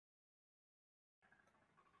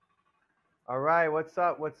All right, what's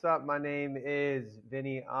up? What's up? My name is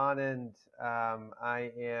Vinny Anand.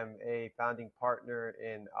 I am a founding partner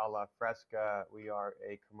in A La Fresca. We are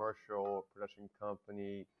a commercial production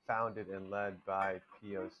company founded and led by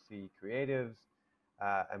POC Creatives,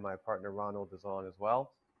 and my partner Ronald is on as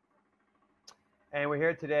well. And we're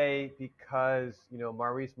here today because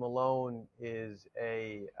Maurice Malone is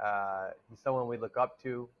he's someone we look up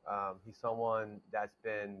to. He's someone that's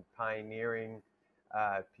been pioneering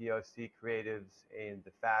POC creatives in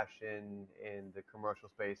the fashion in the commercial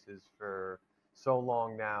spaces for so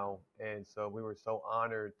long now, and so we were so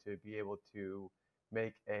honored to be able to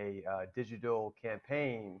make a digital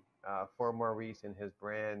campaign for Maurice and his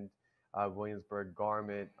brand, Williamsburg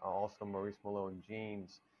Garment, also Maurice Malone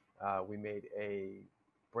jeans. We made a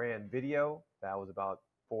brand video that was about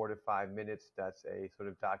 4 to 5 minutes. That's a sort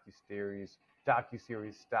of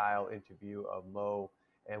docu-series style interview of Mo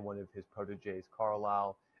and one of his proteges,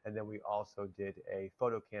 Carlisle. And then we also did a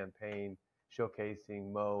photo campaign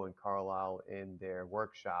showcasing Mo and Carlisle in their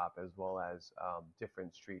workshop, as well as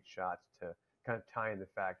different street shots to kind of tie in the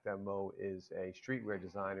fact that Mo is a streetwear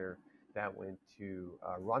designer that went to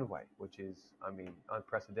runway, which is, I mean,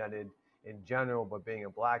 unprecedented in general, but being a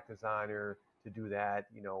black designer to do that,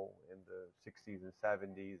 in the 60s and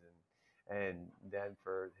 70s, and then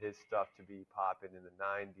for his stuff to be popping in the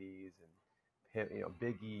 90s, and him,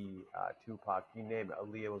 Biggie, Tupac, you name it.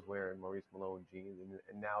 Aaliyah was wearing Maurice Malone jeans,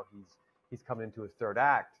 and now he's coming into his third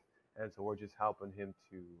act, and so we're just helping him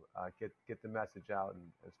to get the message out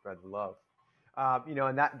and spread the love.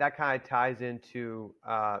 And that kind of ties into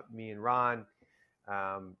me and Ron.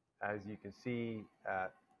 As you can see,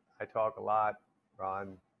 I talk a lot.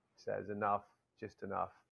 Ron says enough, just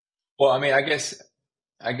enough. Well, I mean, I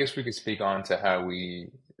guess we could speak on to how we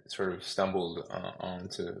sort of stumbled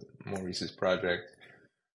onto Maurice's project.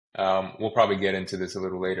 We'll probably get into this a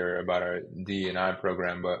little later about our D&I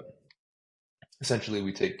program, but essentially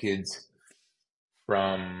we take kids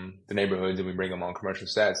from the neighborhoods and we bring them on commercial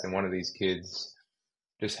sets. And one of these kids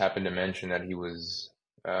just happened to mention that he was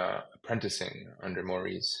apprenticing under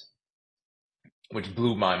Maurice, which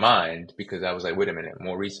blew my mind because I was like, wait a minute,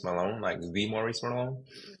 Maurice Malone, like the Maurice Malone?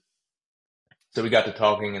 So we got to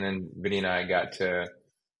talking, and then Vinny and I got to,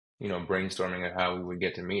 brainstorming of how we would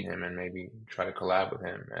get to meet him and maybe try to collab with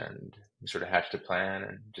him. And we sort of hatched a plan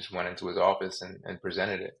and just went into his office and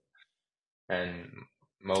presented it. And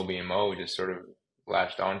Mo being Mo just sort of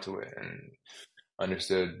latched onto it and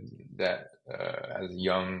understood that as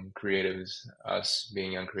young creatives, us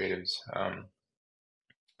being young creatives,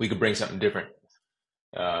 we could bring something different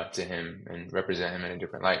to him and represent him in a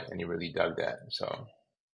different light, and he really dug that. So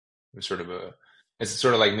it was it's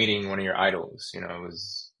sort of like meeting one of your idols. It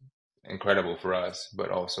was incredible for us,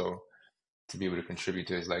 but also to be able to contribute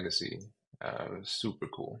to his legacy was super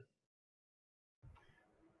cool.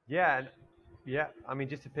 Yeah, yeah. I mean,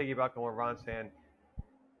 just to piggyback on what Ron's saying,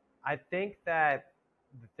 I think that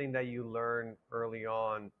the thing that you learn early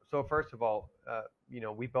on. So first of all,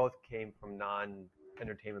 we both came from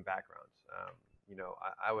non-entertainment backgrounds.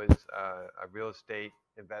 I was a real estate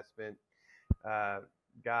investment uh,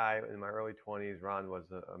 guy in my early 20s. Ron was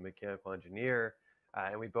a mechanical engineer,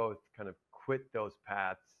 and we both kind of quit those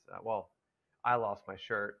paths. Well, I lost my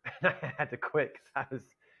shirt and I had to quit because I was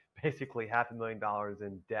basically $500,000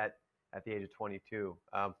 in debt at the age of 22.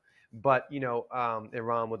 But and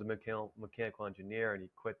Ron was a mechanical engineer, and he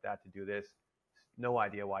quit that to do this. No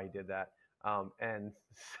idea why he did that. And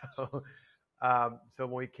so, so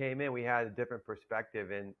when we came in, we had a different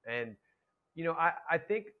perspective, and I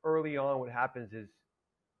think early on what happens is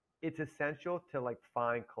it's essential to like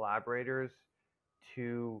find collaborators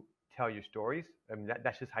to tell your stories. I mean,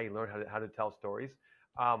 that's just how you learn how to tell stories.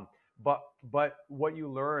 Um, but what you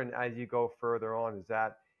learn as you go further on is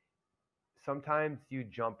that sometimes you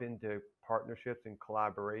jump into partnerships and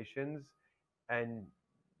collaborations, and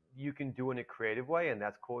you can do it in a creative way, and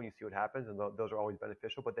that's cool. And you see what happens, and those are always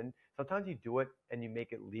beneficial. But then sometimes you do it and you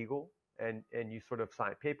make it legal, and you sort of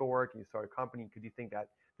sign paperwork and you start a company because you think that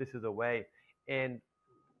this is a way. And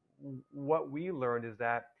what we learned is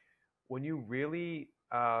that when you really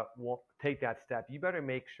take that step, you better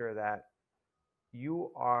make sure that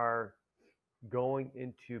you are going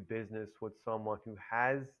into business with someone who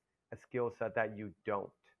has a skill set that you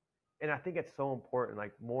don't. And I think it's so important.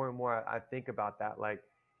 Like more and more, I think about that. Like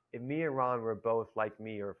if me and Ron were both like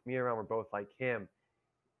me, or if me and Ron were both like him,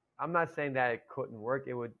 I'm not saying that it couldn't work.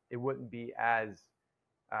 It wouldn't be as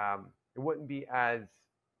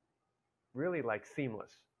really like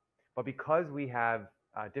seamless. But because we have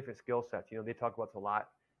different skill sets, they talk about this a lot.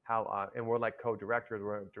 How and we're like co-directors.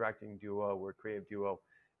 We're a directing duo. We're a creative duo.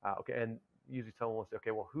 Okay, and usually someone will say,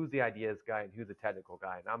 okay, well, who's the ideas guy and who's the technical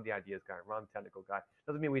guy? And I'm the ideas guy and I'm the technical guy.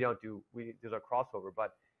 Doesn't mean there's a crossover,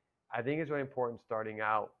 but I think it's really important starting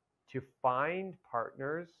out to find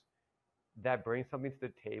partners that bring something to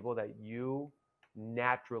the table that you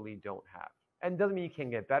naturally don't have. And it doesn't mean you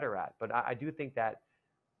can't get better at, but I do think that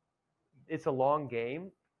it's a long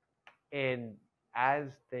game. And as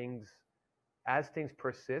things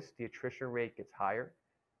persist, the attrition rate gets higher,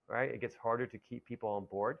 right? It gets harder to keep people on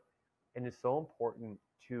board. And it's so important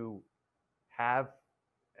to have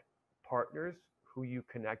partners who you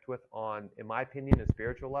connect with on, in my opinion, a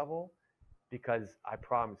spiritual level, because I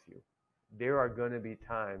promise you, there are going to be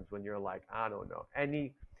times when you're like, I don't know.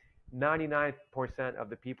 99% of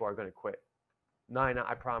the people are going to quit.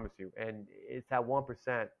 I promise you. And it's that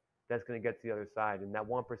 1% that's going to get to the other side. And that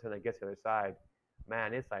 1% that gets to the other side,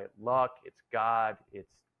 man, it's like luck, it's God,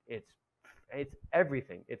 it's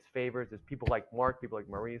everything. It's favors. It's people like Mark, people like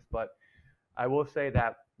Maurice. But I will say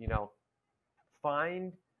that,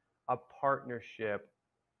 find a partnership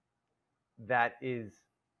that is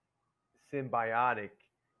symbiotic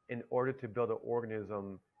in order to build an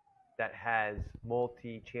organism that has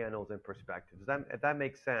multi-channels and perspectives. If that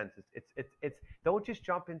makes sense, it's don't just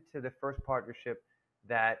jump into the first partnership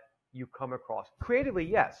that you come across. Creatively,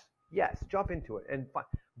 yes, jump into it.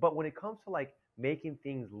 But when it comes to like making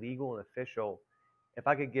things legal and official, if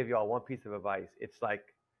I could give y'all one piece of advice, it's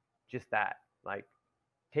like just that. Like,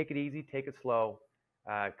 take it easy, take it slow.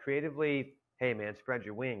 Creatively, hey man, spread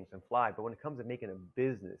your wings and fly. But when it comes to making a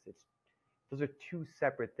business, those are two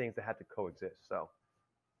separate things that have to coexist. So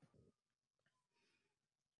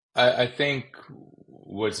I think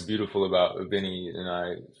what's beautiful about Vinny and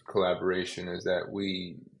I's collaboration is that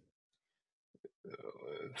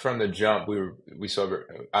from the jump, we saw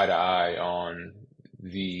eye to eye on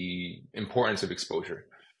the importance of exposure,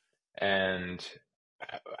 and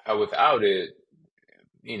how without it,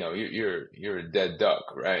 you're a dead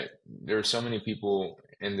duck, right? There are so many people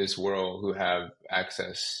in this world who have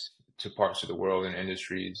access to parts of the world and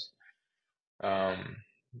industries um,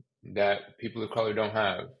 that people of color don't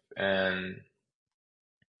have. And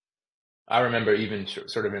I remember even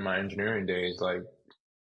sort of in my engineering days, like,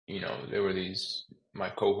 there were my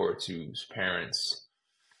cohorts whose parents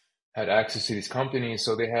had access to these companies,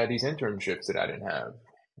 so they had these internships that I didn't have.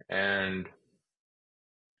 And,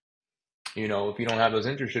 if you don't have those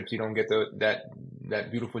internships, you don't get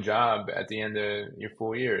that beautiful job at the end of your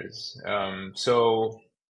 4 years. So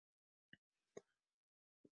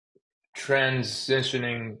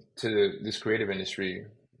transitioning to this creative industry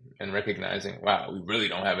and recognizing, wow, we really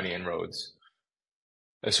don't have any inroads.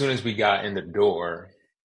 As soon as we got in the door,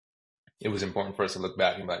 it was important for us to look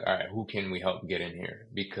back and be like, all right, who can we help get in here?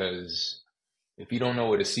 Because if you don't know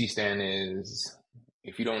what a C-stand is,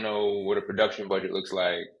 if you don't know what a production budget looks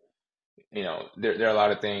like, there are a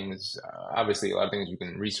lot of things, obviously a lot of things you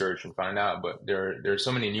can research and find out, but there are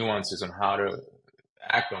so many nuances on how to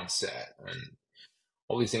act on set and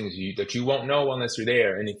all these things that you won't know unless you're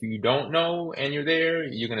there. And if you don't know and you're there,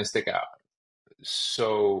 you're going to stick out.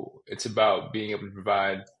 So it's about being able to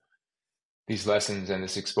provide these lessons and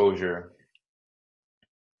this exposure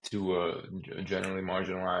to a generally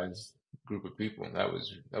marginalized group of people. That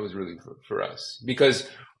was really for us, because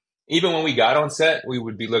even when we got on set, we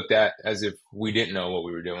would be looked at as if we didn't know what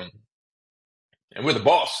we were doing, and we're the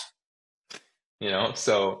boss,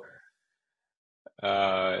 So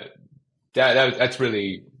that's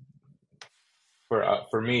really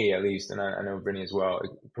for me at least, and I know Vinny as well.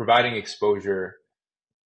 Providing exposure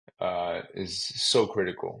is so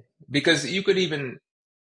critical, because you could even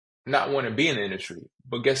not want to be in the industry,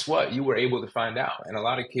 but guess what? You were able to find out. And a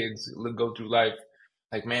lot of kids go through life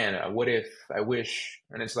like, man, what if, I wish,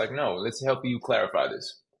 and it's like, no, let's help you clarify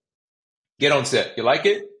this. Get on set. You like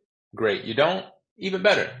it? Great. You don't? Even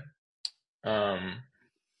better. And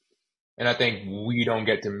I think we don't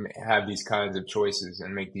get to have these kinds of choices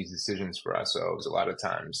and make these decisions for ourselves. A lot of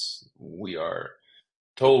times we are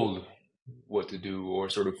told what to do or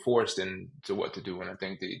sort of forced into what to do. And I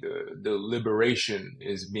think the liberation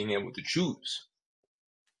is being able to choose.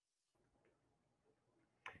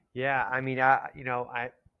 yeah, I mean,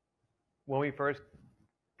 when we first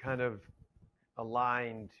kind of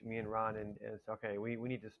aligned, me and Ron, and it's okay, we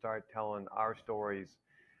need to start telling our stories.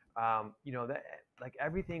 That like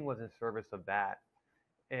everything was in service of that.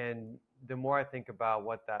 And the more I think about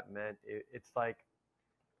what that meant, it's like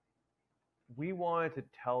we wanted to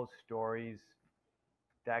tell stories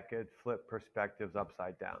that could flip perspectives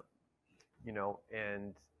upside down,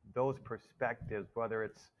 and those perspectives, whether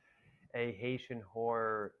it's a Haitian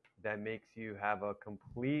horror that makes you have a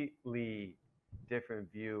completely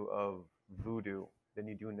different view of voodoo, than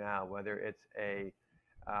you do now, whether it's a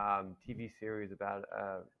TV series about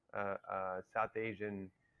a South Asian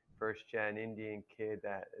first gen Indian kid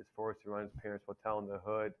that is forced to run his parents' hotel in the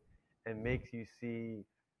hood, and makes you see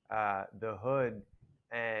the hood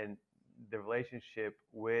and the relationship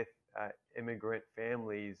with immigrant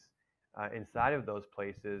families inside of those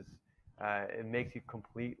places. It makes you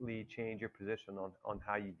completely change your position on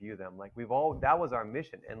how you view them. Like that was our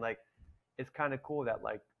mission, and like it's kind of cool that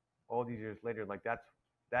like all these years later, like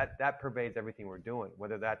that pervades everything we're doing,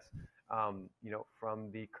 whether that's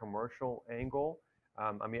from the commercial angle.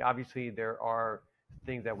 I mean, obviously there are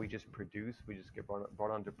things that we just produce, we just get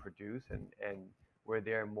brought on to produce, and we're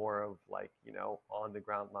there more of like on the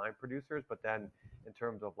ground line producers. But then in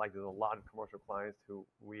terms of like there's a lot of commercial clients who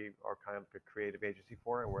we are kind of a creative agency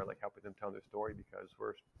for, and we're like helping them tell their story because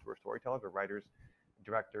we're storytellers, we're writers,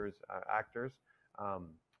 directors, actors.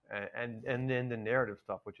 And then the narrative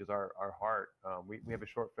stuff, which is our heart. We have a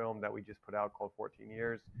short film that we just put out called 14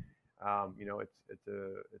 Years. It's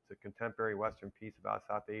a contemporary Western piece about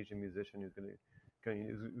a South Asian musician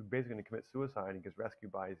who's basically going to commit suicide and gets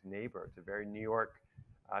rescued by his neighbor. It's a very New York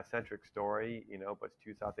centric story, but it's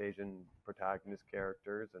two South Asian protagonist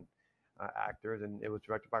characters and actors, and it was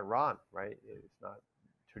directed by Ron. Right? It's not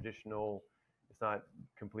traditional. It's not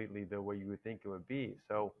completely the way you would think it would be.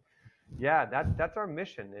 So. Yeah, that's our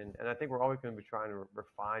mission, and I think we're always going to be trying to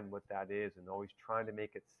refine what that is, and always trying to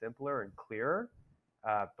make it simpler and clearer.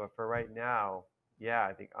 But for right now, yeah,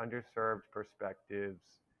 I think underserved perspectives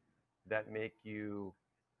that make you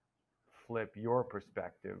flip your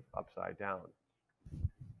perspective upside down,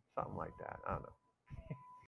 something like that. I don't know.